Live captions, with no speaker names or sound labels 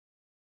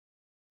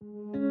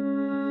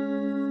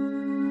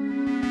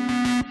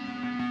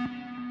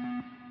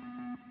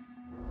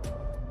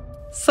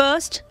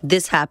first,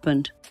 this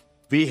happened.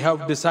 We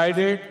have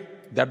decided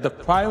that the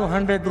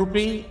 500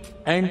 rupee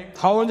and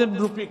 1000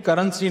 rupee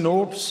currency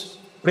notes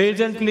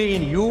presently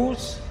in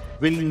use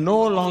will no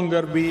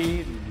longer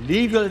be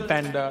legal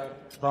tender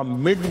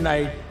from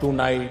midnight to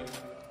night.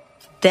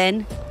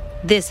 Then,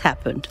 this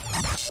happened.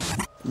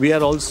 We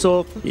are also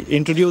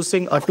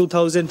introducing a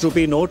 2000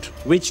 rupee note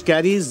which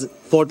carries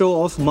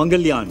photo of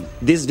Mangalyaan.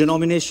 These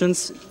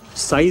denominations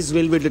size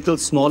will be little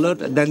smaller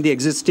than the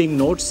existing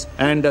notes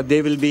and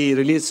they will be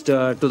released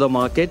to the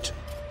market.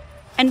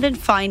 And then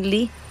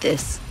finally,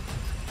 this.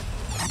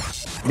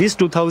 These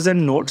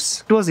 2000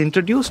 notes was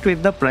introduced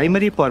with the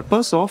primary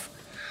purpose of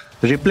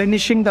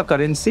replenishing the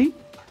currency.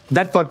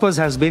 That purpose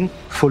has been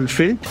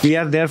fulfilled. We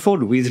are therefore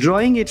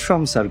withdrawing it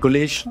from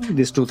circulation,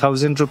 these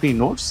 2000 rupee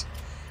notes,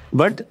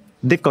 but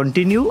they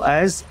continue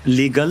as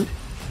legal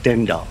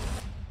tender.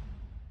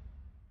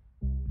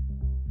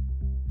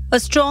 A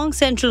strong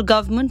central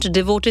government, a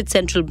devoted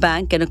central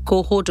bank, and a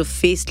cohort of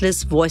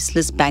faceless,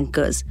 voiceless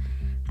bankers,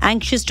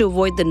 anxious to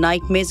avoid the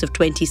nightmares of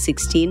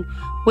 2016,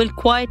 will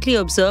quietly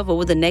observe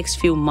over the next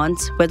few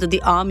months whether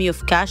the army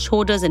of cash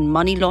hoarders and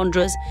money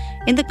launderers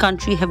in the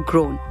country have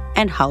grown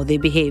and how they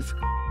behave.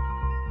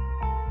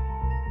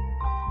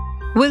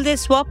 Will they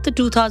swap the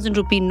 2000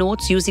 rupee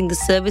notes using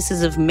the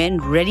services of men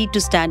ready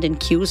to stand in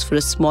queues for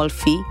a small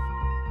fee?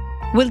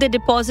 Will they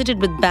deposit it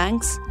with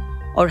banks?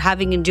 Or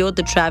having endured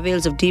the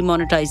travails of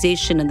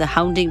demonetization and the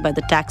hounding by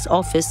the tax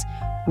office,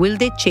 will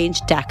they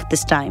change tack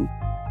this time?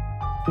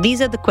 These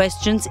are the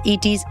questions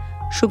ET's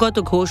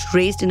Sugata Ghosh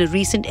raised in a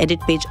recent edit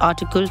page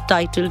article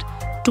titled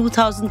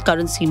 2000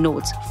 Currency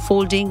Notes,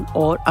 Folding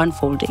or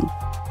Unfolding.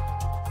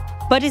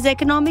 But is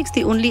economics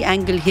the only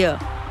angle here,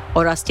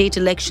 or are state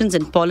elections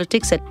and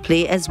politics at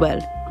play as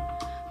well?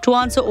 To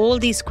answer all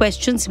these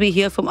questions, we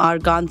hear from R.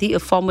 Gandhi, a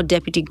former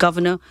deputy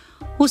governor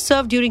who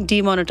served during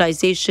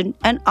demonetization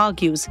and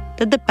argues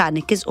that the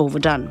panic is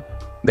overdone.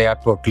 They are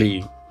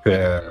totally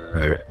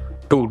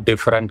two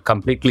different,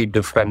 completely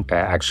different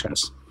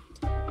actions.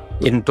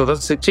 In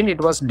 2016, it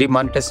was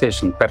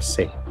demonetization per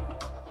se.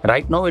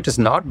 Right now, it is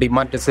not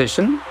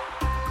demonetization.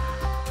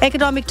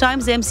 Economic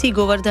Times MC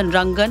Govardhan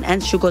Rangan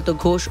and Sugata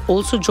Ghosh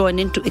also join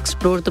in to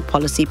explore the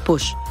policy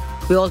push.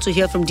 We also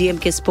hear from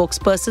DMK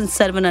spokesperson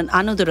Saravanan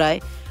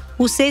Annadurai,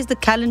 who says the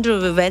calendar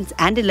of events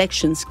and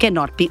elections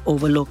cannot be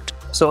overlooked.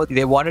 So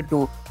they wanted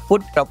to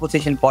put the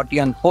opposition party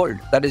on hold.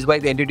 That is why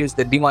they introduced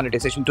the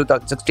demonetization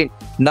 2016.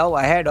 Now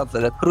ahead of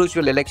the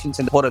crucial elections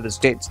in 4 other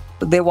states.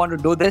 They want to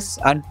do this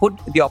and put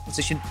the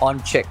opposition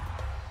on check.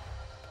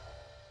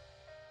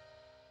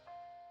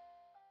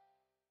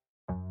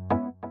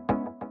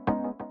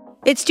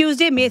 It's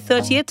Tuesday, May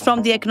 30th.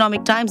 From the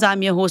Economic Times,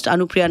 I'm your host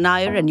Anupriya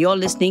Nair and you're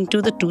listening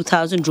to the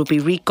 2000 rupee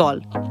recall.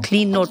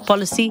 Clean note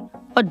policy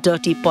or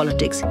dirty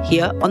politics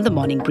here on the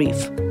Morning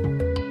Brief.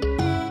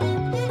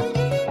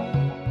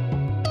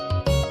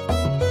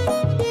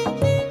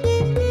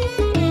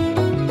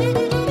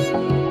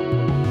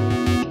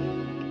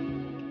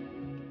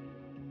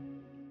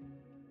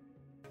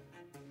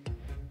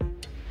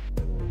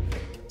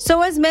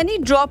 So as many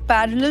draw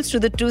parallels to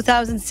the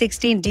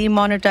 2016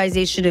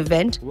 demonetization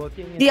event,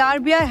 the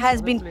RBI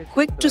has been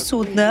quick to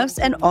soothe nerves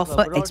and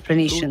offer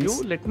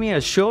explanations. Let me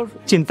assure,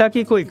 चिंता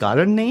की कोई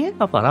कारण नहीं है.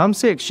 आप आराम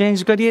से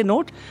exchange करिए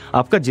नोट.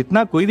 आपका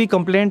जितना कोई भी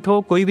कंप्लेंट हो,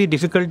 कोई भी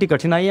डिफिकल्टी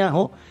कठिनाइयां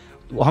हो,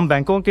 हम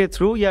बैंकों के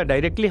थ्रू या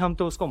डायरेक्टली हम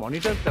तो उसको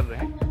मॉनिटर कर रहे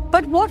हैं.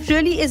 But what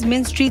really is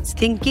Mint Street's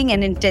thinking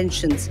and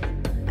intentions?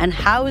 And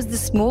how is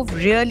this move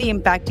really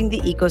impacting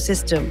the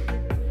ecosystem?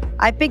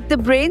 I picked the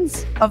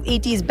brains of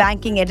ET's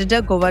banking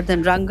editor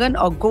Govardhan Rangan,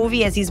 or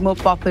Govi as he's more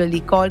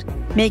popularly called,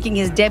 making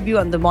his debut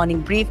on the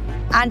Morning Brief,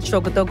 and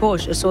Sugata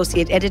Ghosh,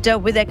 associate editor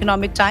with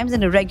Economic Times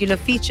and a regular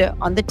feature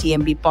on the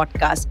TMB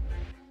podcast.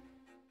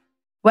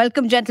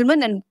 Welcome,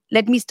 gentlemen, and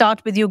let me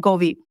start with you,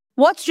 Govi.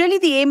 What's really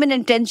the aim and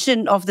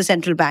intention of the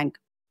central bank?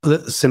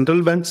 The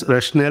central bank's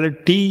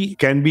rationality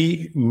can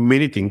be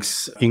many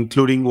things,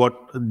 including what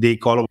they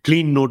call a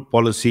clean note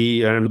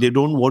policy, and they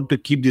don't want to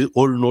keep the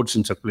old notes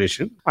in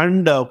circulation.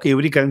 And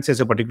every currency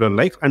has a particular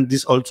life, and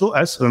this also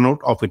has run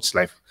out of its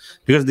life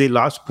because they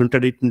last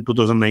printed it in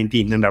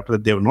 2019, and after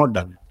that they have not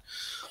done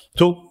it.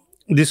 So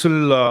this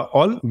will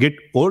all get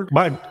old.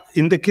 But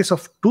in the case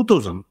of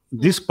 2000,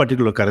 this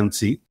particular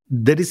currency,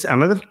 there is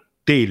another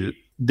tale.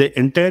 The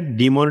entire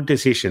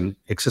demonetization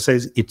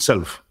exercise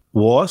itself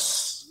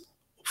was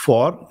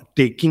for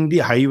taking the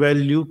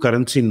high-value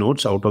currency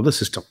notes out of the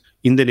system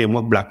in the name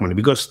of black money,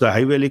 because the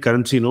high-value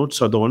currency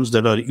notes are the ones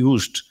that are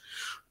used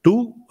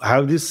to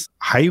have these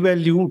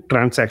high-value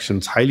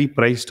transactions, highly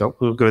priced,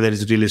 whether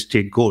it's real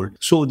estate, gold.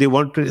 So they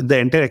want to, the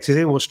entire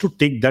exercise was to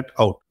take that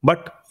out.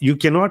 But you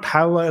cannot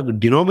have a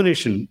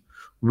denomination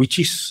which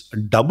is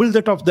double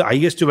that of the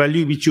highest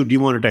value which you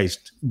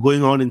demonetized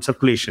going on in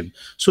circulation.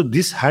 So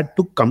this had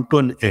to come to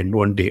an end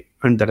one day,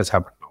 and that has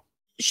happened.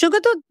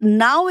 Sugata,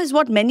 now is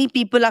what many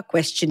people are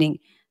questioning.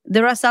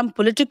 There are some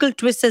political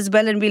twists as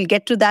well, and we'll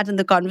get to that in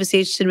the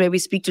conversation where we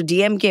speak to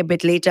DMK a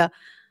bit later.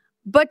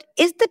 But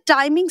is the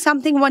timing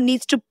something one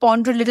needs to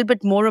ponder a little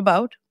bit more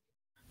about?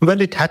 Well,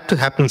 it had to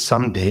happen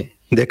someday.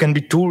 There can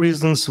be two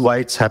reasons why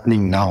it's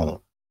happening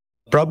now.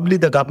 Probably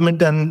the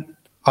government and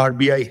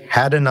RBI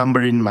had a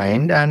number in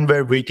mind and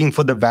were waiting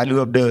for the value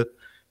of the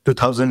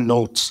 2000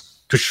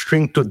 notes to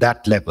shrink to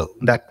that level,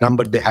 that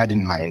number they had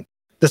in mind.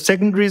 The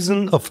second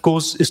reason, of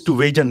course, is to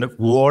wage another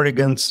war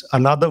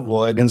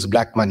against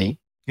black money,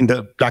 in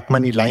the black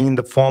money lying in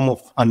the form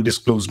of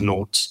undisclosed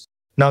notes.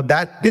 Now,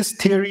 this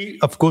theory,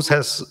 of course,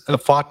 has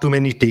far too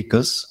many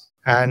takers,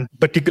 and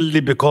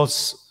particularly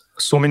because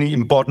so many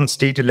important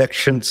state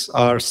elections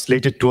are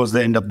slated towards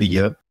the end of the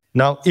year.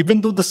 Now,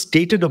 even though the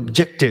stated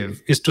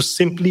objective is to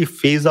simply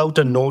phase out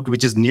a note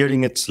which is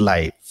nearing its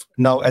life.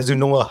 Now, as you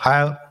know, a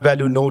higher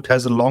value note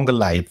has a longer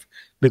life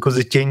because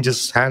it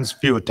changes hands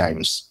fewer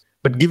times.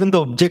 But given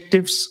the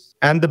objectives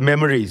and the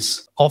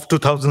memories of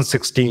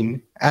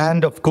 2016,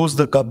 and of course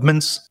the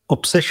government's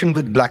obsession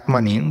with black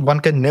money, one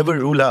can never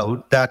rule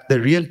out that the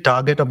real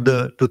target of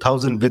the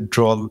 2000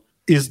 withdrawal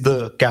is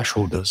the cash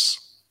holders.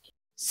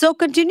 So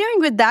continuing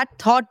with that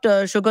thought,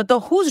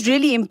 Sugato, who's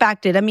really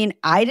impacted? I mean,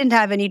 I didn't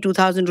have any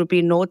 2000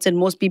 rupee notes, and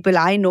most people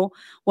I know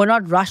were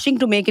not rushing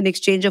to make an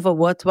exchange of a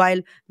worthwhile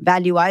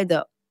value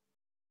either.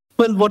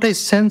 Well, what I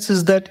sense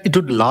is that it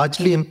would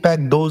largely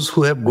impact those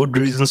who have good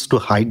reasons to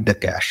hide the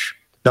cash.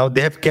 Now,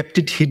 they have kept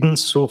it hidden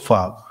so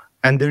far,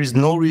 and there is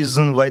no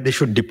reason why they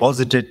should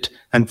deposit it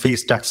and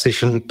face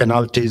taxation,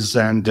 penalties,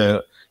 and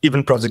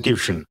even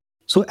prosecution.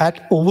 So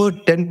at over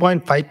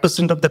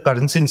 10.5% of the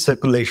currency in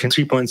circulation,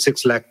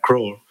 3.6 lakh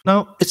crore.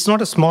 Now, it's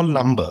not a small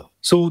number.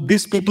 So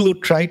these people who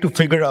try to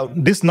figure out,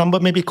 this number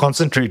may be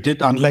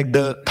concentrated, unlike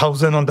the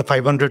 1,000 on the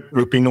 500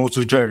 rupee notes,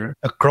 which are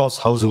across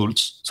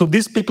households. So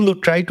these people who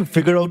try to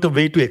figure out a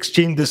way to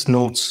exchange these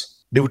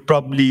notes, they would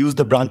probably use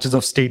the branches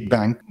of State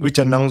Bank, which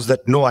announced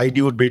that no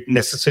ID would be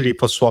necessary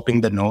for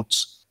swapping the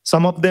notes.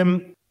 Some of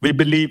them, we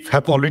believe,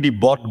 have already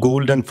bought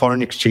gold and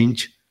foreign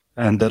exchange.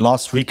 And the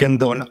last weekend,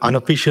 the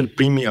unofficial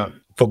premium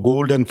for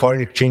gold and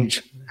foreign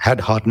exchange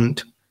had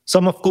hardened.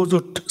 Some, of course,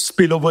 would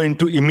spill over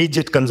into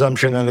immediate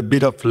consumption and a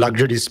bit of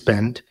luxury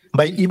spend,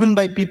 even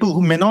by people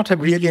who may not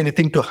have really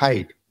anything to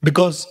hide.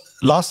 Because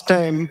last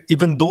time,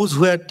 even those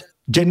who had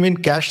genuine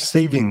cash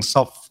savings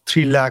of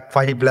 3 lakh,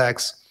 5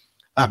 lakhs,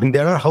 I mean,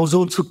 there are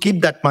households who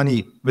keep that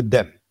money with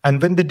them. And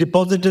when they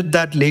deposited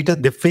that later,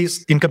 they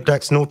faced income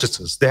tax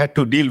notices. They had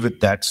to deal with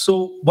that.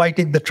 So why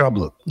take the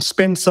trouble?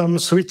 Spend some,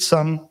 switch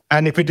some.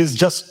 And if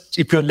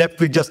you're left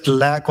with just a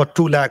lakh or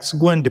 2 lakhs,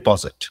 go and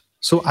deposit.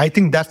 So I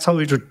think that's how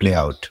it would play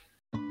out.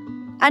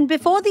 And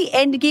before the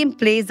end game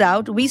plays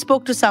out, we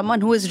spoke to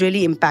someone who is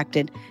really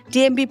impacted.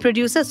 TMB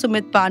producer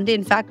Sumit Pandey,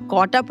 in fact,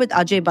 caught up with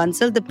Ajay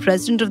Bansal, the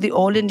president of the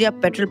All India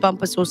Petrol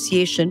Pump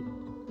Association,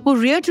 who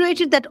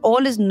reiterated that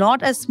all is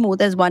not as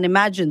smooth as one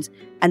imagines,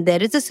 and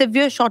there is a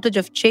severe shortage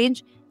of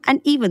change and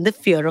even the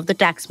fear of the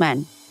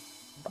taxman.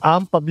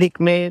 आम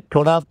public में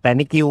थोड़ा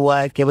panic ही हुआ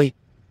है कि भाई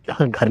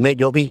घर में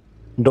जो भी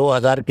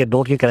 2000 के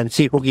नोट की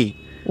करेंसी होगी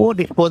वो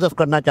डिस्पोज ऑफ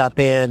करना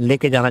चाहते हैं,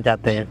 लेके जाना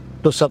चाहते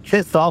हैं. तो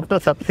सबसे सॉफ्ट और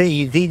सबसे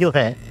इजी जो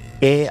है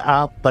कि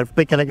आप पंप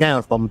पे चले जाएं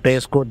और पंप पे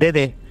इसको दे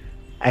दें.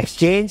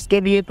 एक्सचेंज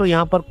के लिए तो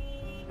यहाँ पर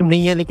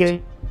नहीं है, लेकिन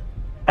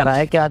रहा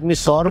है कि आदमी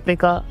 100 रुपये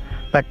का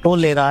पेट्रोल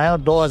ले रहा है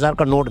और 2000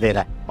 का नोट दे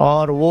रहा है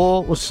और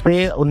वो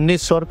उससे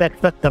 1900 रुपये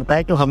एक्सपेक्ट करता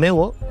है कि हमें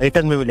वो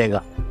रिटर्न में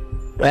मिलेगा.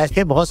 तो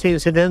ऐसे बहुत से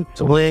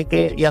इंसिडेंट्स हुए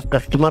कि या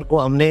कस्टमर को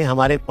हमने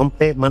हमारे पंप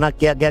पे मना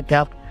किया गया कि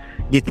आप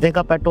जितने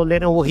का पेट्रोल ले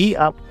रहे हैं वही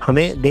आप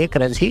हमें दे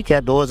करेंसी,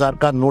 चाहे 2000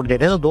 का नोट दे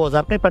रहे हैं तो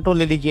 2000 का पेट्रोल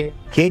ले लीजिए.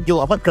 चेंज जो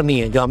वापस करनी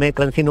है, जो हमें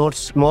करेंसी नोट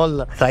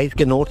स्मॉल साइज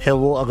के नोट्स हैं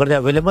वो अगर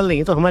अवेलेबल नहीं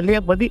है तो हमारे लिए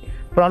बड़ी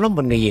प्रॉब्लम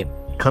बन गई है.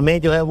 हमें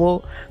जो है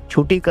वो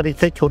छोटी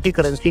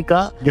करेंसी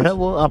का जो है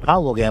वो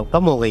अभाव हो गया,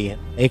 कम हो गई है,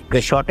 एक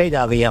शॉर्टेज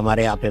आ गई है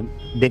हमारे यहाँ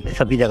पे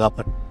सभी जगह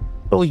पर.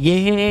 तो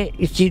ये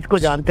इस चीज़ को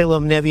जानते हुए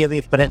हमने अभी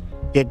प्रेस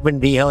स्टेटमेंट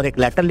दी है और एक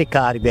लेटर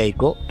लिखा आरबीआई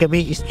को कि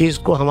भाई इस चीज़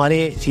को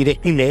हमारे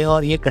सीरियसली ले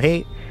और ये कहे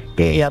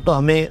कि या तो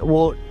हमें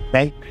वो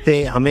बैंक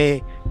से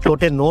हमें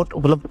छोटे नोट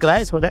उपलब्ध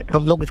कराए सो दैट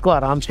हम लोग इसको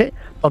आराम से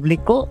पब्लिक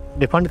को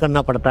रिफंड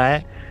करना पड़ता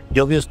है.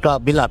 जो भी उसका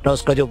बिल आता है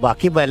उसका जो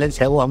बाकी बैलेंस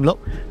है वो हम लोग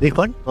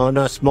रिफंड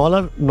ऑन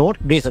स्मॉलर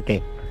नोट दे सकें.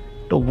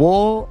 तो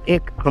वो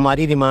एक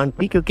हमारी डिमांड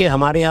थी, क्योंकि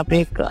हमारे यहाँ पे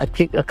एक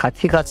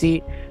अच्छी खासी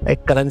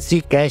एक करेंसी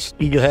कैश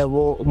की जो है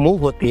वो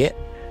मूव होती है,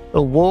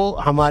 तो वो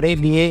हमारे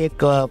लिए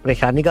एक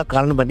परेशानी का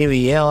कारण बनी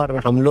हुई है और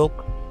हम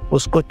लोग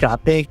उसको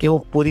चाहते हैं कि वो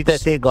पूरी तरह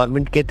से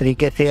गवर्नमेंट के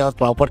तरीके से और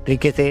प्रॉपर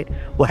तरीके से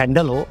वो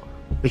हैंडल हो.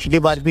 पिछली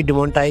बार भी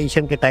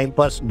डिमोनेटाइजेशन के टाइम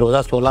पर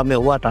 2016 में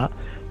हुआ था,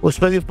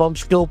 उसमें भी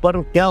पंप्स के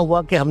ऊपर क्या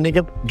हुआ कि हमने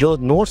जब जो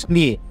नोट्स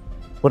लिए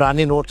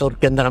पुराने नोट्स और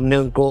के अंदर हमने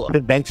उनको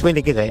फिर बैंक्स में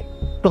लेके गए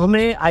तो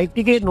हमें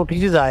आईटी के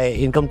नोटिस आए,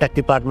 इनकम टैक्स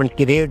डिपार्टमेंट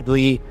की रेड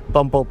हुई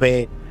पंपों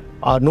पे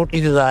और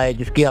नोटिस आए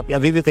जिसकी आप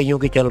अभी भी कईयों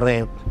के चल रहे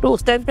हैं. तो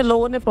उस टाइम पे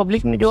लोगों ने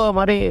पब्लिक ने जो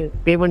हमारे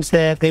पेमेंट्स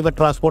है, कई बार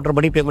ट्रांसपोर्टर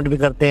बड़ी पेमेंट भी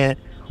करते हैं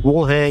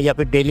वो हैं, या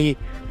फिर डेली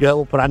जो है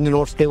वो पुराने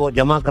नोट्स थे वो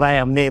जमा कराए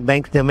हमने,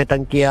 बैंक से हमें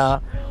तंग किया,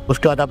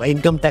 उसके बाद अब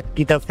इनकम टैक्स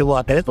की तरफ से वो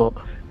आते रहे. तो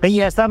कहीं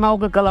ऐसा ना हो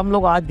कि कल हम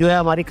लोग आज जो है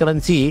हमारी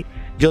करेंसी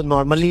जो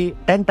नॉर्मली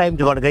 10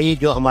 टाइम्स बढ़ गई,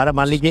 जो हमारा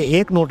मान लीजिए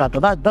एक नोट आता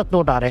था 10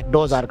 नोट आ रहे हैं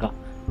 2000 का,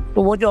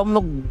 तो वो जो हम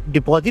लोग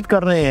डिपॉजिट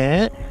कर रहे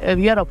हैं,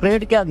 वी आर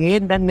अफ्रेड कि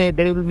again then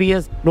there will be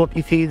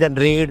notices and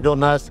Reds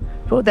on us,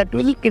 so that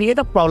will create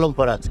a problem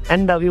for us,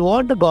 and we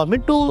want the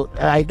government to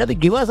either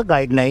give us a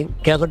guideline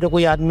कि अगर जो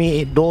कोई आदमी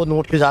 2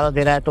 note से ज्यादा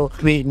दे रहा है तो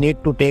we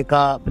need to take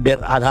their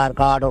Aadhaar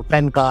card और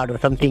पैन कार्ड और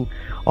समथिंग,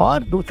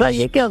 और दूसरा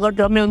ये कि अगर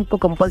जो हमें उनको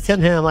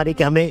कंपल्सन है हमारी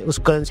कि हमें उस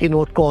करेंसी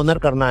नोट को ऑनर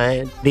करना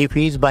है, they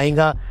fees buying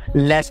a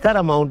lesser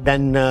amount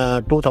than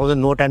 2000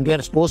 note and we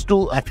are supposed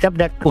to accept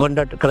that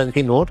 200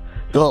 currency note,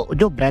 तो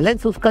जो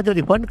बैलेंस उसका जो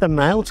रिफंड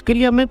करना है उसके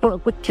लिए हमें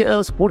कुछ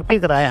सपोर्ट पे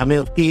कराए, हमें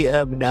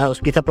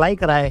उसकी सप्लाई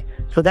कराए,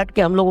 सो दैट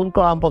कि हम लोग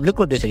उनको आम पब्लिक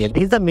को दे सकें.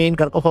 This is the main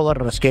purpose of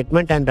our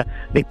statement and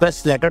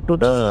request letter to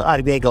the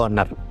RBI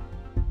governor.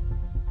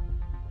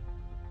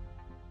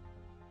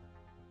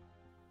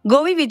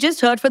 Govi, we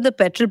just heard from the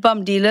petrol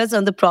pump dealers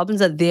on the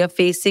problems that they are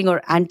facing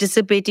or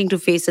anticipating to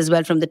face as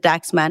well from the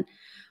taxman.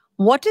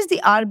 What is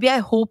the RBI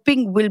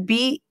hoping will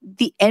be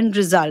the end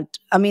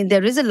result? I mean,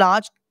 there is a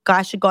large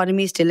cash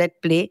economy still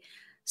at play.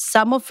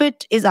 Some of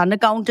it is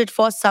unaccounted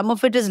for, some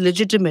of it is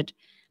legitimate.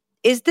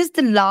 Is this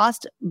the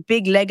last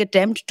big leg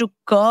attempt to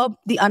curb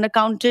the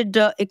unaccounted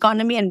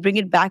economy and bring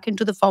it back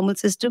into the formal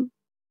system?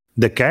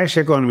 The cash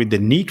economy, the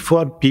need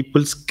for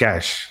people's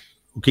cash,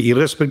 okay,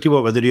 irrespective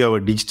of whether you have a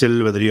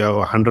digital, whether you have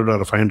 100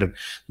 or 500,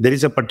 there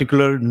is a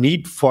particular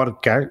need for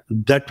cash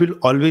that will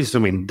always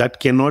remain. That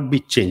cannot be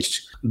changed.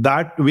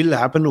 That will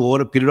happen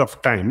over a period of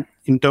time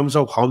in terms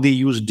of how they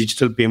use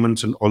digital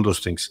payments and all those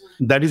things.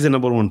 That is the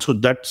number one. So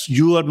that's,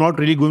 you are not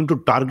really going to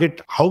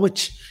target how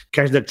much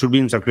cash that should be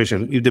in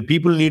circulation. If the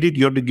people need it,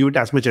 you have to give it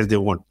as much as they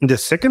want. The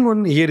second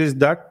one here is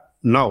that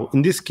now,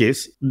 in this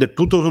case, the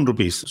 2,000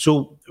 rupees.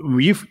 So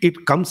if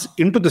it comes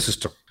into the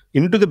system,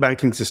 into the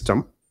banking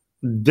system,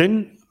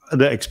 then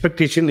the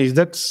expectation is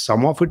that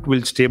some of it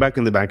will stay back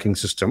in the banking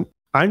system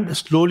and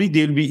slowly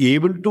they'll be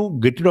able to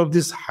get rid of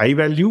this high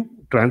value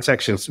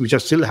transactions which are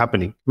still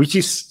happening, which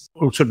is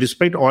also,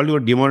 despite all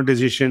your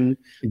demonetization,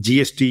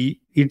 GST,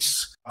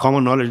 it's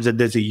common knowledge that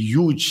there's a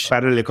huge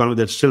parallel economy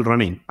that's still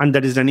running and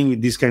that is running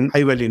with these kind of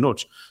high value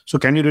notes. So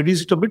can you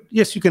reduce it a bit?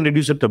 Yes, you can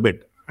reduce it a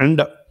bit.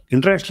 And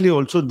internationally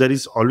also, there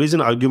is always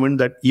an argument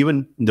that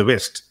even in the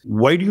West,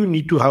 why do you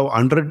need to have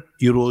 100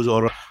 euros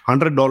or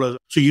 $100?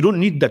 So you don't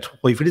need that.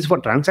 If it is for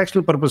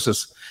transactional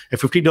purposes, a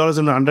 $50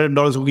 and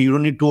 $100, okay, you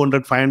don't need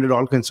 200, 500,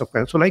 all kinds of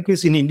things. So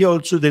likewise, in India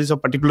also, there is a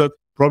particular,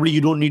 probably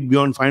you don't need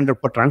beyond 500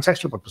 for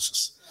transactional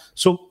purposes.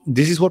 So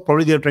this is what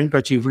probably they are trying to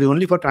achieve. It is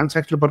only for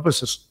transactional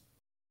purposes.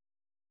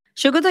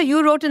 Shugata,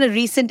 you wrote in a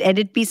recent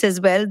edit piece as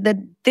well that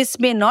this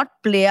may not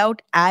play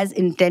out as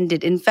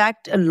intended. In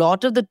fact, a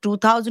lot of the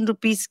 2,000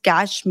 rupees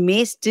cash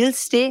may still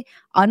stay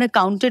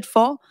unaccounted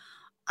for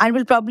and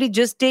will probably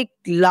just take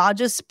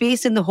larger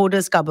space in the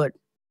hoarder's cupboard.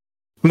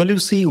 Well, you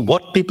see,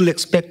 what people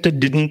expected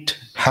didn't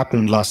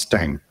happen last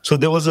time. So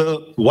there was a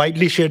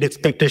widely shared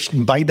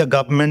expectation by the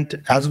government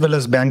as well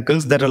as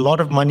bankers that a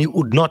lot of money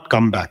would not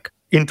come back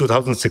in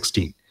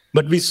 2016.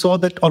 But we saw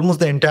that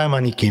almost the entire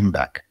money came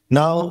back.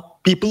 Now,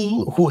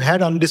 people who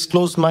had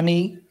undisclosed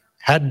money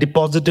had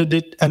deposited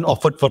it and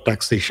offered for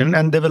taxation.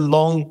 And there were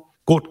long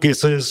court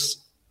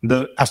cases.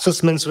 The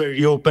assessments were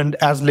reopened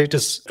as late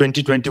as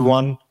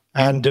 2021.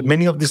 And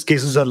many of these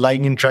cases are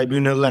lying in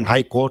tribunal and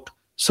high court.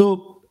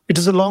 So it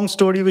is a long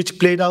story which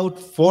played out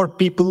for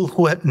people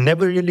who had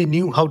never really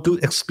knew how to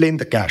explain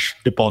the cash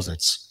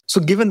deposits. So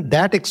given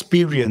that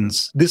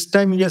experience, this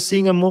time we are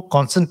seeing a more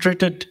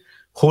concentrated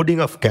hoarding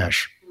of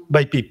cash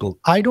by people.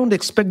 I don't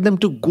expect them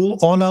to go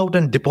all out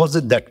and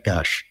deposit that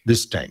cash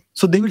this time.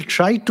 So they will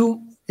try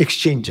to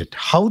exchange it.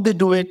 How they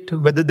do it,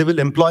 whether they will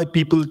employ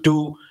people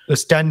to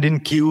stand in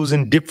queues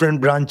in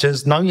different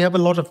branches. Now you have a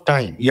lot of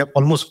time. You have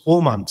almost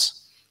 4 months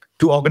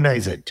to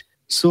organize it.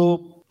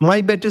 So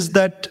my bet is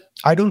that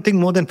I don't think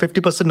more than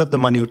 50% of the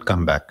money would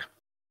come back.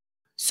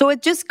 So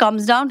it just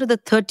comes down to the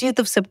 30th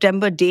of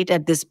September date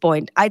at this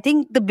point. I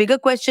think the bigger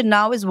question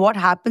now is what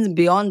happens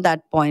beyond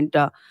that point.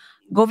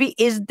 Govi,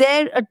 is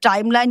there a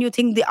timeline you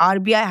think the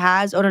RBI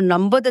has or a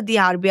number that the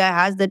RBI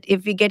has that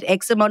if we get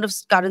X amount of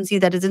currency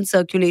that is in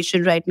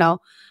circulation right now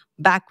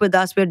back with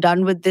us, we're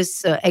done with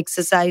this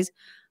exercise?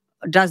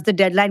 Does the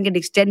deadline get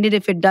extended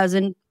if it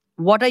doesn't?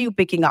 What are you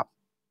picking up?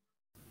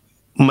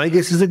 My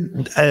guess is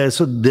that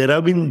so there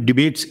have been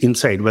debates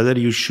inside whether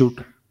you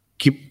should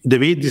keep the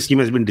way this scheme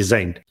has been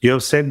designed. You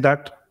have said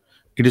that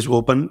it is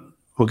open.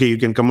 Okay, you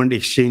can come and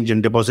exchange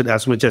and deposit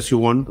as much as you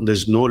want.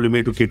 There's no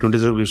limit to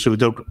K20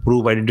 without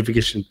proof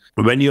identification.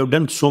 When you have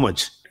done so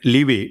much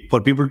leeway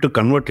for people to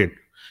convert it,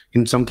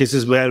 in some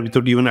cases where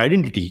without even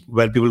identity,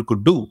 where people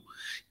could do,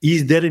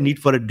 is there a need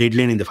for a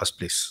deadline in the first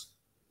place?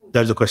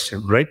 That's the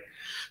question, right?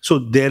 So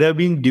there have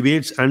been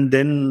debates and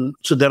then,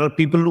 so there are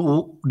people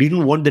who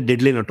didn't want the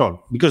deadline at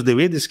all because the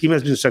way the scheme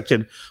has been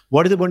structured,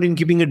 what is the point in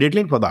keeping a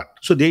deadline for that?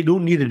 So they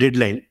don't need a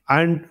deadline.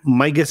 And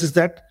my guess is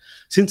that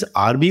since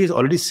RBI has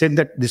already said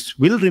that this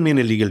will remain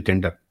a legal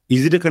tender,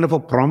 is it a kind of a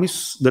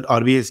promise that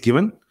RBI has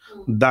given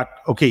that,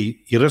 okay,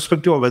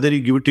 irrespective of whether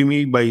you give it to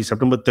me by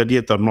September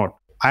 30th or not,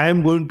 I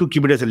am going to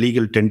keep it as a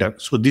legal tender.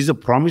 So this is a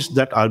promise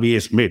that RBI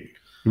has made.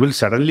 Will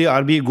suddenly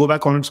RBI go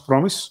back on its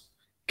promise?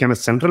 can a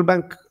central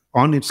bank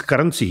on its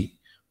currency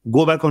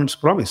go back on its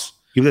promise?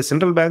 If the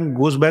central bank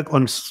goes back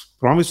on its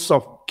promise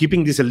of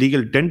keeping this a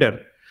legal tender,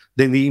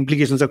 then the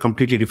implications are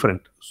completely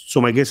different.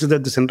 So my guess is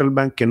that the central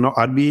bank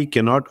RBI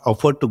cannot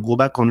afford to go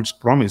back on its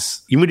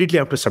promise immediately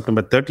after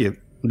September 30th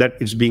that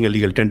it's being a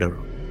legal tender.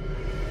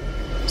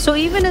 So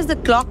even as the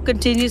clock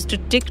continues to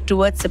tick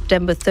towards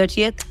September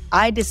 30th,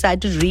 I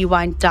decide to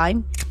rewind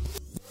time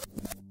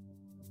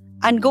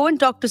and go and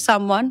talk to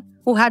someone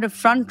who had a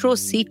front row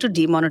seat to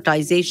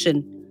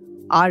demonetization.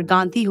 R.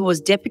 Gandhi, who was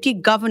deputy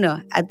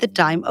governor at the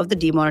time of the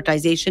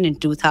demonetization in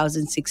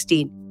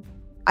 2016.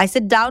 I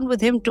sit down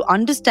with him to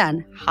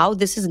understand how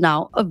this is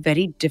now a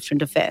very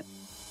different affair.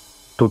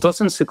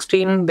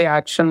 2016, the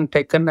action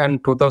taken,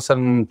 and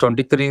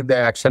 2023, the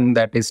action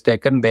that is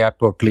taken, they are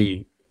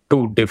totally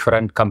two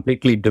different,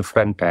 completely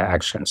different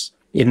actions.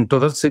 In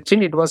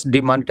 2016, it was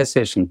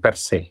demonetization per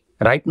se.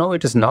 Right now,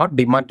 it is not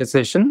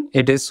demonetization.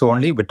 It is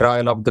only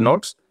withdrawal of the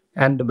notes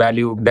and the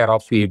value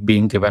thereof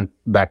being given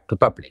back to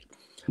public.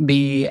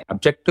 The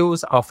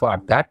objectives of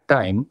at that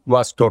time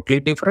was totally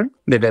different.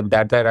 There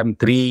are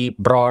three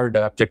broad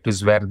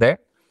objectives were there.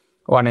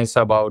 One is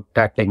about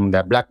tackling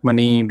the black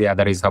money. The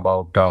other is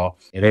about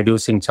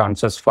reducing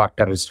chances for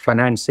terrorist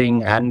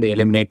financing and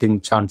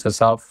eliminating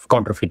chances of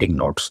counterfeiting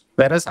notes.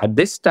 Whereas at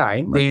this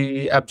time,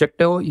 the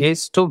objective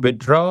is to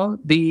withdraw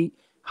the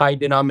high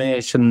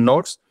denomination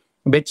notes,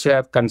 which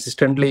have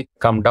consistently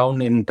come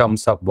down in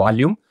terms of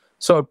volume.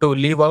 So to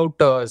leave out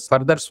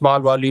further small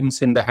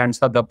volumes in the hands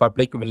of the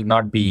public will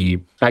not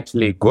be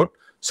actually good.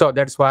 So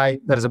that's why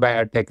there is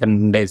a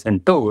taken decision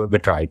to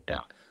withdraw it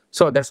down.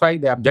 So that's why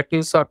the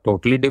objectives are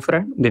totally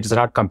different. It is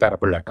not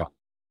comparable at all.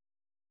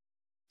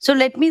 So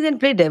let me then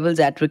play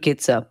devil's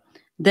advocate, sir.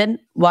 Then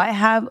why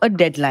have a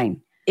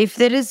deadline? If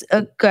there is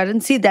a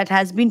currency that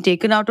has been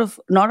taken not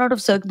out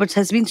of circulation, but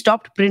has been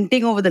stopped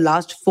printing over the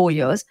last 4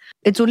 years,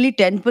 it's only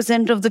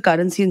 10% of the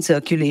currency in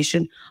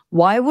circulation.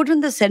 Why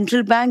wouldn't the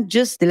central bank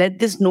just let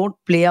this note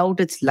play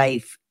out its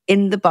life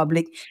in the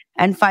public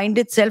and find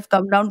itself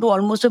come down to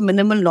almost a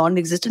minimal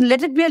non-existent?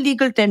 Let it be a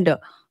legal tender.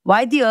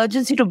 Why the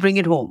urgency to bring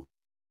it home?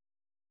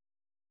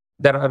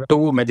 There are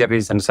two major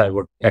reasons I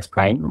would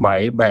explain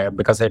why.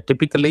 Because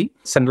typically,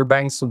 central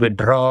banks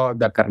withdraw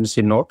the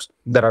currency notes.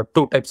 There are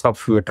two types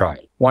of withdrawal.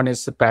 One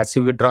is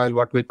passive withdrawal,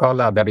 what we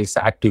call, other is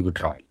active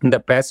withdrawal. In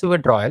the passive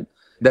withdrawal,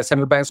 the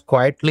central banks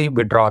quietly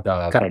withdraw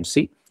the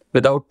currency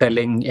without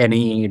telling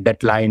any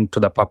deadline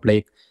to the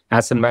public.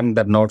 As and when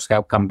the notes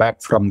have come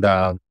back from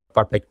the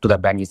public to the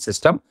banking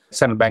system,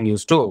 central bank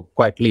used to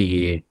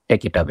quietly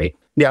take it away.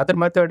 The other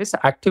method is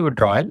active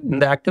withdrawal. In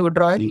the active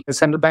withdrawal, the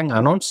central bank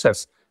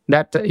announces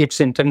that its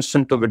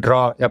intention to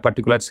withdraw a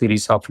particular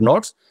series of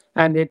notes,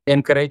 and it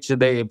encourages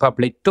the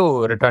public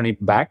to return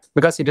it back.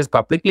 Because it is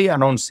publicly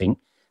announcing,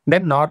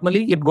 then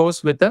normally it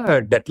goes with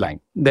a deadline.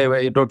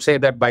 It would say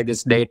that by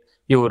this date,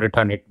 you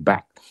return it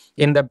back.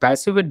 In the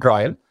passive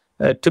withdrawal,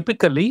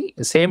 typically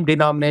same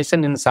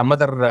denomination in some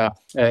other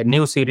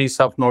new series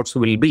of notes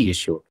will be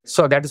issued.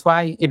 So that is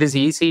why it is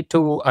easy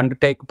to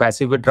undertake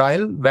passive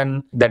withdrawal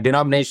when the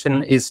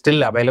denomination is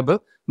still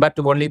available, but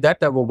only that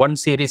one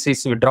series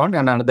is withdrawn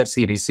and another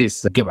series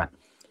is given.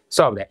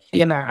 So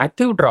in an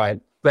active withdrawal,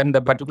 when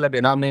the particular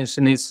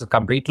denomination is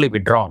completely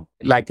withdrawn,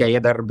 like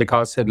either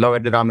because lower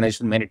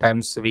denomination, many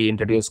times we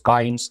introduce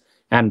coins,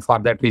 and for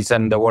that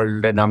reason, the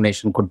old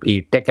denomination could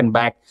be taken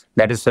back.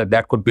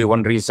 That could be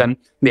one reason.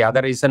 The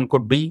other reason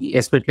could be,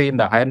 especially in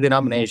the higher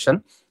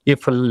denomination,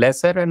 if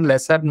lesser and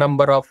lesser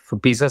number of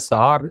pieces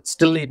are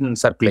still in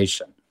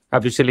circulation.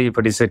 Officially, if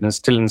it is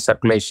still in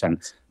circulation,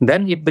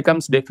 then it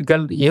becomes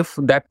difficult if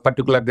that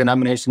particular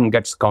denomination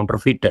gets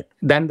counterfeited.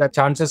 Then the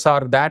chances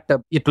are that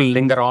it will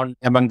linger on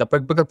among the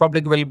public, because the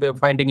public will be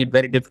finding it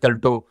very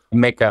difficult to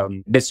make a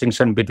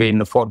distinction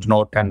between a forged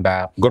note and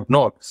a good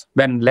note.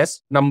 When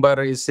less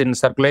number is in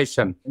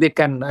circulation, they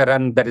can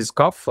run the risk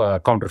of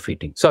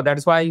counterfeiting. So that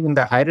is why in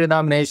the higher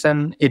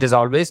denomination, it is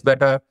always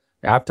better,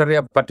 after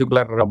a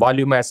particular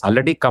volume has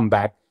already come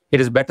back, it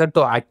is better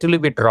to actively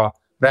withdraw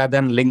rather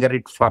than linger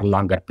it for a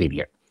longer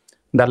period.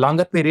 The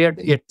longer period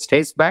it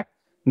stays back,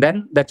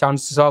 then the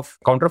chances of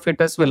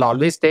counterfeiters will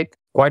always take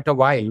quite a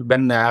while.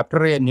 When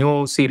after a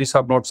new series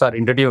of notes are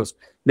introduced,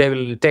 they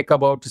will take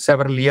about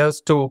several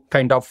years to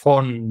kind of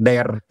hone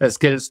their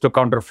skills to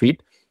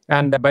counterfeit.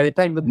 And by the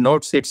time the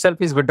notes itself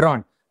is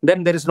withdrawn,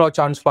 then there is no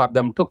chance for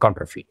them to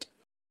counterfeit.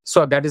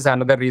 So that is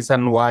another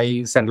reason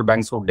why central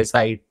banks would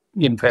decide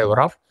in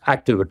favor of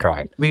active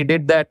withdrawal. We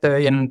did that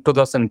in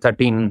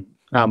 2013.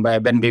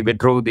 When we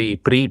withdrew the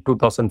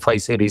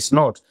pre-2005 series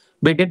notes,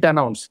 we did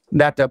announce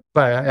that at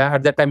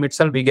that time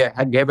itself, we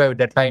gave a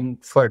deadline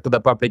to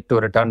the public to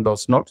return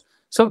those notes.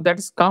 So that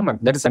is common.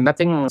 There is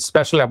nothing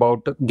special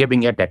about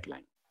giving a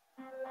deadline.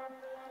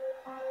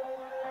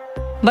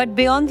 But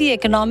beyond the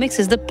economics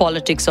is the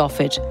politics of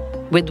it.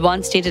 With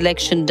one state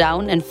election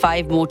down and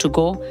 5 more to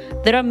go,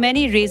 there are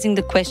many raising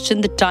the question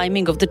the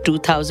timing of the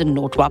 2000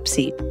 note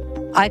wapsi.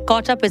 I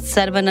caught up with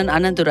Saravanan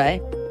Annadurai,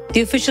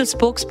 the official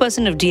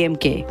spokesperson of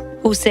DMK,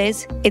 who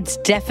says it's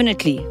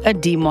definitely a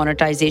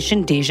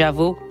demonetization deja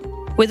vu.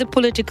 with a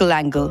political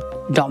angle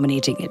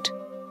dominating it.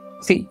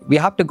 See, we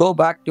have to go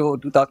back to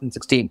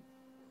 2016.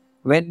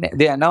 When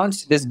they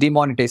announced this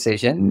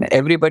demonetization,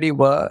 everybody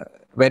were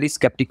very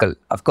skeptical,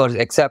 of course,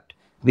 except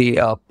the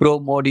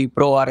pro-Modi,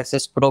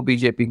 pro-RSS,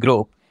 pro-BJP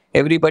group.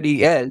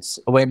 Everybody else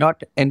were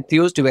not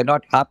enthused, were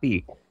not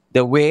happy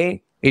the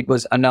way it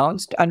was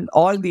announced. And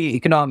all the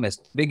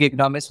economists, big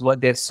economists, were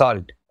there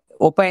solved.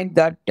 Opined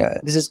that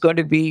this is going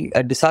to be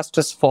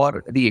disastrous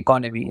for the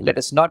economy. Let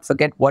us not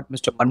forget what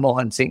Mr.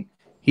 Manmohan Singh,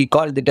 he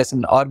called it as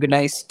an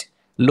organized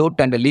loot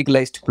and a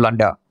legalized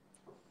plunder.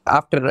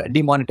 After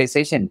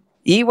demonetization,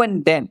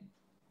 even then,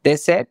 they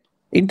said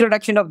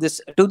introduction of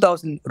this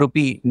 2000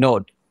 rupee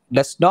note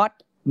does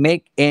not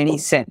make any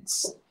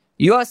sense.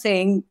 You are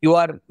saying you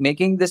are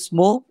making this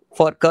move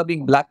for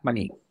curbing black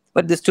money.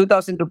 But this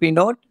 2000 rupee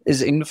note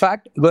is in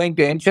fact going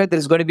to ensure there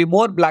is going to be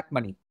more black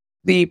money.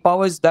 The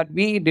powers that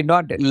we did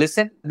not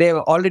listen, they have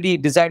already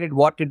decided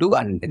what to do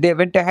and they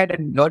went ahead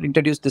and not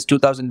introduced this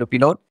 2000 rupee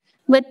note.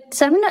 But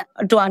Samina,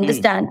 to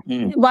understand,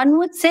 one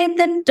would say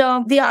that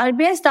the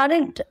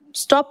RBI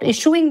stopped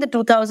issuing the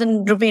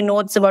 2000 rupee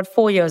notes about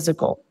 4 years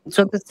ago.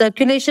 So the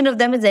circulation of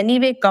them has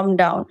anyway come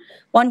down.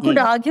 One could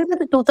argue that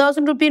the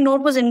 2000 rupee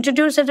note was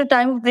introduced at a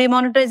time of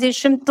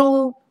demonetization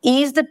to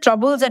ease the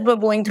troubles that were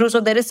going through.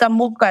 So there is some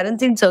more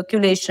currency in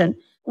circulation.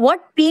 What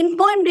pain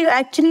point do you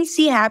actually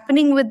see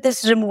happening with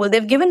this removal?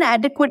 They've given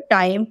adequate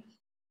time.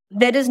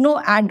 There is no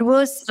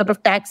adverse sort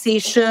of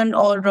taxation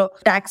or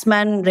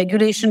taxman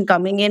regulation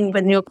coming in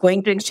when you're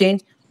going to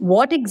exchange.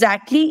 What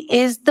exactly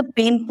is the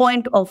pain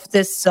point of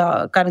this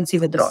currency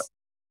withdrawal?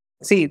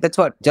 See, that's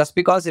what. Just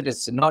because it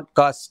is not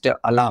caused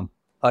alarm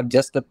or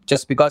just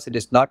because it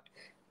is not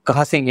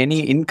causing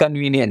any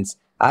inconvenience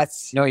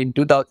as in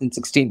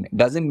 2016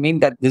 doesn't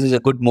mean that this is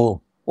a good move.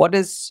 What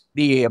is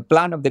the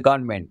plan of the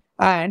government?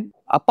 And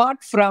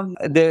apart from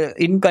the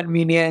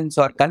inconvenience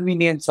or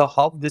convenience of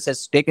how this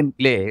has taken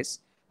place,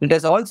 let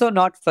us also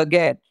not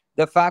forget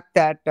the fact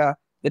that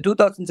the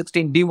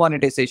 2016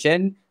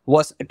 demonetization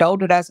was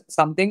touted as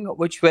something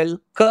which will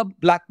curb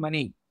black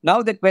money.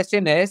 Now the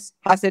question is,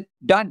 has it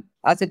done?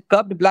 Has it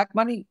curbed black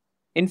money?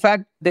 In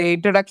fact, the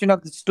introduction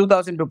of this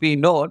 2000 rupee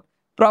note,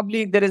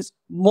 probably there is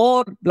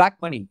more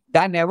black money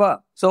than ever.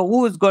 So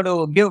who is going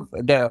to give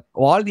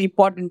all the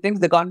important things?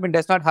 The government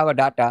does not have a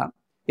data.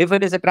 If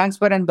it is a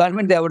transparent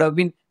government, they would have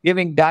been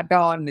giving data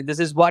on this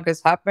is what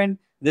has happened.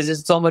 This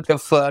is so much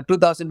of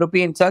 2000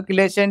 rupee in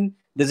circulation.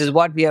 This is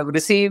what we have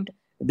received.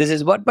 This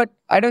is what, but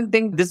I don't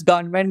think this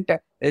government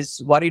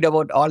is worried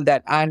about all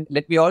that. And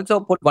let me also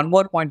put one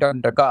more point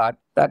on record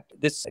that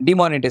this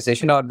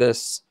demonetization or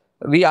this,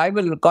 I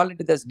will call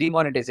it this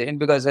demonetization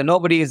because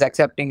nobody is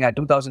accepting a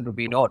 2000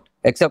 rupee note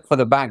except for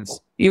the banks.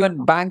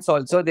 Even banks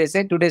also, they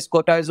say today's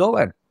quota is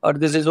over or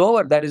this is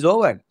over, that is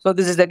over. So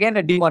this is again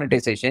a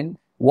demonetization.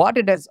 What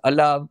it has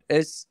allowed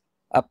is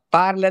a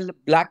parallel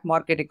black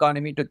market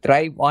economy to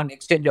thrive on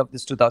exchange of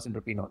these 2000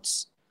 rupee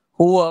notes.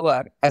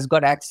 Whoever has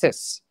got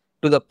access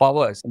to the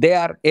powers, they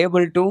are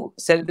able to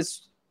sell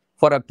this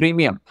for a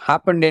premium.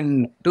 Happened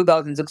in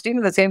 2016,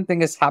 and the same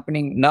thing is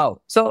happening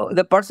now. So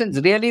the persons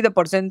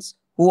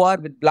who are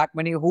with black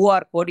money, who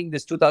are quoting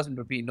this 2000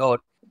 rupee note,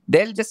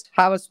 they'll just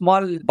have a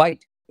small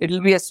bite.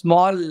 It'll be a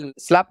small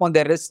slap on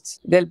their wrists.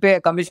 They'll pay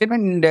a commission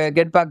and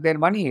get back their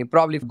money,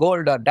 probably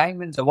gold or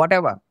diamonds or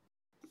whatever.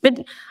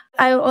 But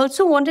I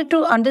also wanted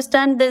to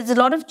understand there's a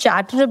lot of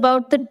chatter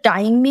about the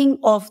timing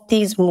of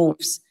these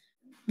moves.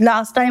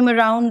 Last time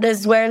around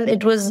as well,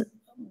 it was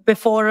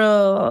before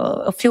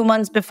a few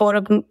months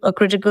before a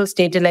critical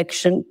state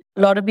election.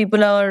 A lot of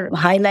people are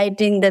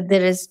highlighting that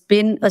there has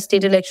been a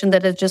state election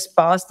that has just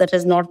passed that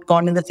has not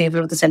gone in the favor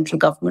of the central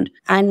government.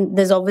 And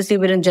there's obviously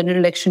been a general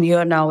election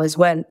year now as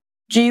well.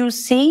 Do you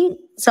see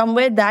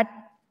somewhere that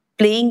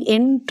playing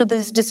into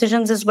these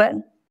decisions as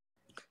well?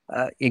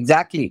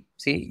 Exactly.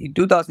 See, in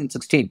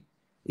 2016,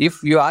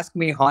 if you ask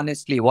me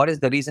honestly, what is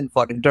the reason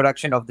for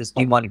introduction of this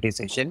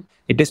demonetization?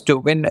 It is to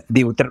win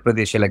the Uttar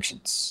Pradesh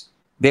elections.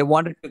 They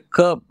wanted to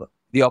curb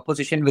the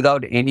opposition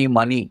without any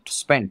money to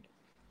spend.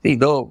 See,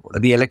 though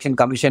the election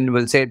commission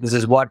will say this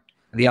is what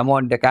the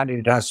amount the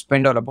candidate has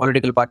spent or a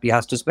political party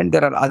has to spend,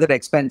 there are other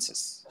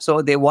expenses.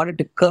 So they wanted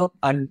to curb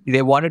and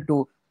they wanted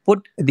to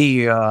put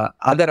the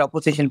other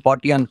opposition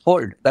party on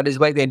hold. That is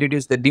why they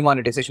introduced the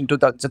demonetization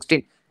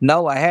 2016.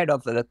 Now ahead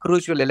of the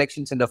crucial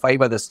elections in the 4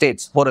 other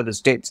states.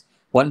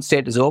 One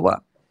state is over.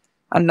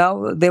 And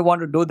now they want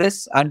to do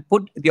this and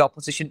put the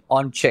opposition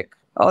on check.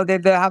 Oh, they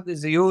have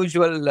this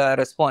usual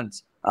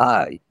response.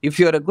 If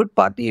you're a good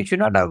party, you should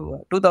not have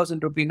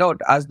 2000 rupee note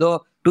as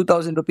though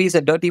 2000 rupees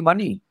is dirty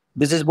money.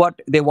 This is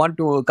what they want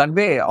to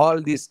convey.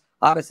 All these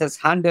RSS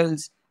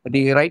handles,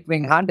 the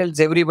right-wing handles,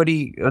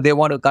 everybody, they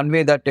want to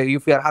convey that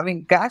if you are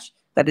having cash,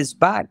 that is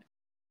bad.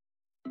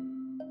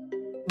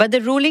 But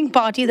the ruling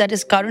party that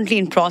is currently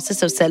in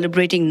process of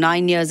celebrating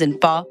 9 years in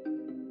power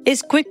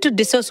is quick to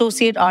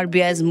disassociate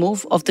RBI's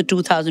move of the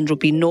 2000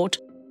 rupee note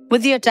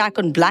with the attack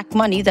on black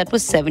money that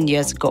was 7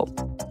 years ago.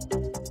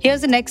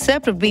 Here's an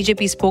excerpt of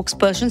BJP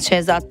spokesperson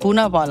Shehzad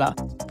Poonawalla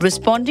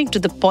responding to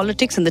the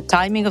politics and the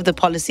timing of the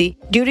policy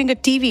during a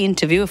TV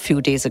interview a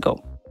few days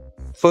ago.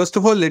 First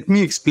of all, let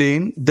me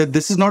explain that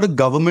this is not a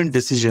government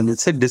decision.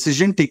 It's a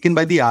decision taken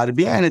by the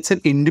RBI, and it's an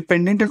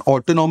independent and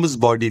autonomous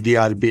body, the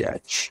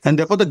RBI. And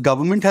therefore, the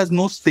government has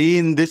no say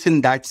in this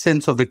in that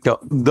sense of it. The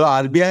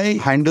RBI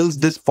handles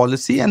this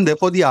policy, and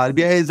therefore the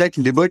RBI is at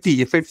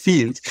liberty if it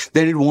feels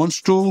that it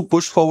wants to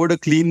push forward a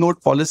clean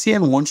note policy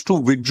and wants to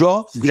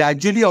withdraw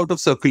gradually out of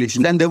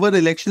circulation. And there were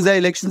elections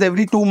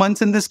every 2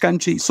 months in this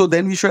country. So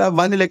then we should have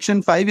one election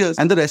in 5 years,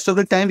 and the rest of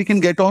the time we can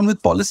get on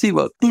with policy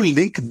work. To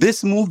link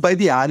this move by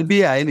the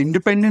RBI, an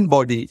independent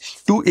body,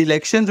 to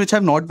elections which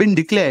have not been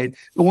declared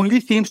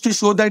only seems to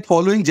show that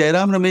following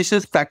Jairam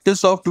Ramesh's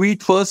practice of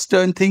tweet first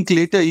and think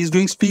later, he's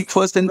doing speak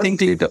first and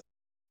think later.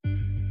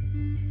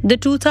 The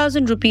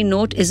 2,000 rupee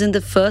note isn't the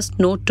first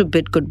note to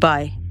bid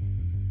goodbye,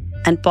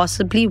 and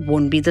possibly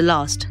won't be the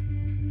last.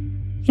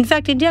 In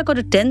fact, India got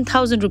a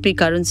 10,000 rupee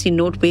currency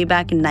note way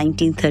back in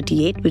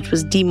 1938, which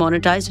was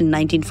demonetized in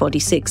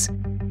 1946.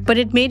 But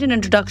it made an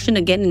introduction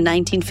again in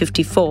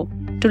 1954,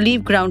 to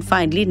leave ground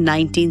finally in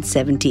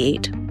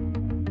 1978.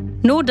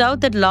 No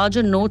doubt that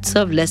larger notes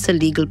serve lesser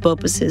legal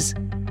purposes,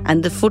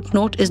 and the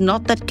footnote is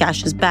not that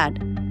cash is bad.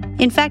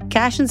 In fact,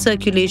 cash in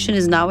circulation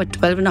is now at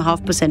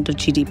 12.5% of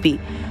GDP,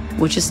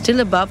 which is still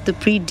above the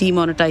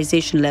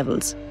pre-demonetization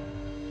levels.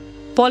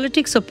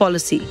 Politics or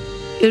policy,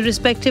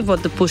 irrespective of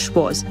what the push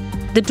was,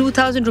 the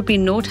 2,000 rupee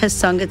note has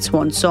sung its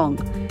swan song,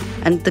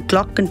 and the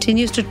clock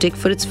continues to tick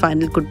for its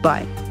final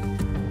goodbye.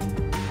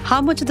 How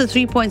much of the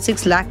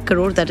 3.6 lakh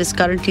crore that is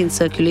currently in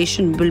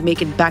circulation will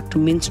make it back to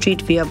Mint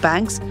Street via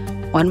banks?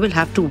 One will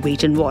have to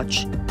wait and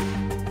watch.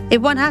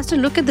 If one has to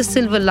look at the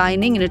silver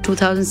lining in a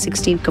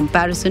 2016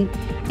 comparison,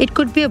 it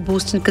could be a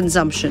boost in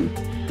consumption.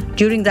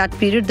 During that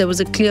period, there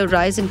was a clear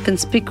rise in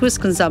conspicuous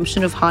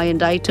consumption of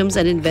high-end items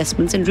and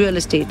investments in real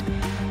estate,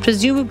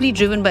 presumably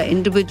driven by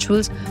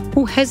individuals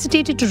who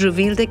hesitated to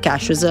reveal their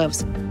cash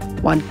reserves.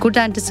 One could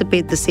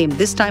anticipate the same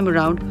this time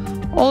around,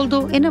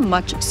 although in a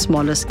much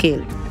smaller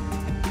scale.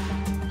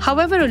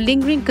 However, a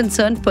lingering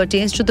concern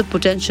pertains to the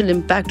potential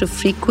impact of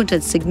frequent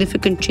and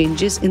significant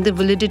changes in the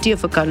validity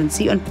of a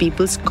currency on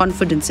people's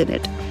confidence in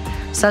it.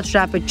 Such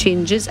rapid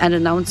changes and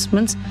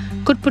announcements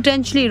could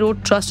potentially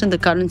erode trust in the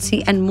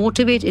currency and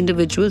motivate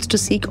individuals to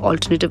seek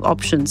alternative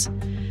options.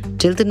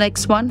 Till the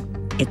next one,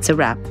 it's a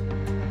wrap.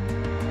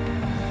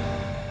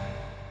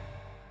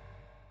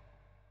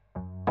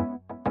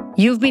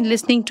 You've been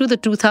listening to the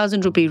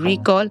 2,000 rupee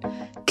recall,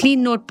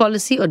 Clean Note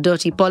Policy or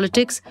Dirty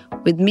Politics,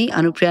 with me,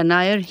 Anupriya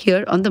Nair,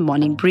 here on The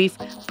Morning Brief,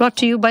 brought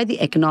to you by The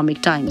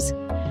Economic Times.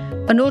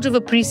 A note of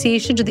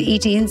appreciation to the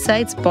ET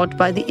Insights brought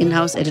by the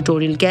in-house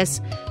editorial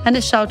guests, and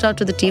a shout-out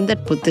to the team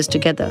that put this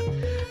together.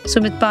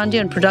 Sumit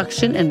Pandey on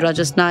production and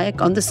Rajas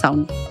Nayak on the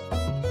sound.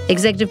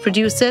 Executive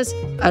producers,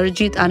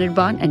 Arijit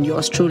Anirban and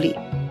yours truly.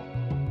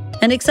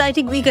 An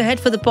exciting week ahead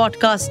for the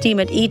podcast team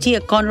at ET, a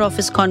corner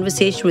office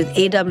conversation with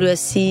AWS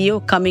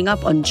CEO coming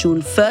up on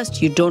June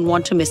 1st. You don't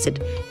want to miss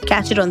it.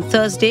 Catch it on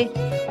Thursday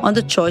on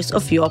the choice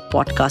of your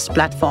podcast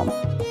platform.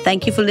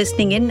 Thank you for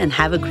listening in and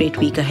have a great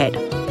week ahead.